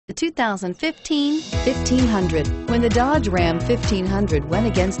The 2015 1500. When the Dodge Ram 1500 went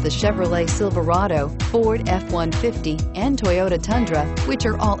against the Chevrolet Silverado, Ford F-150, and Toyota Tundra, which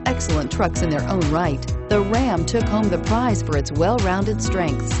are all excellent trucks in their own right, the Ram took home the prize for its well-rounded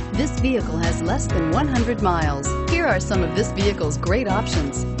strengths. This vehicle has less than 100 miles. Here are some of this vehicle's great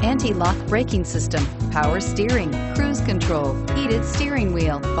options: anti-lock braking system, power steering, cruise control, heated steering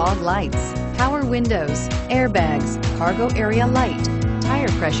wheel, fog lights, power windows, airbags, cargo area light, tire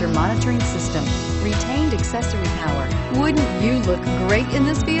pressure monitoring system, retained accessory power. Wouldn't you look great in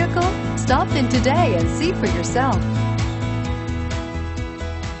this vehicle? Stop in today and see for yourself.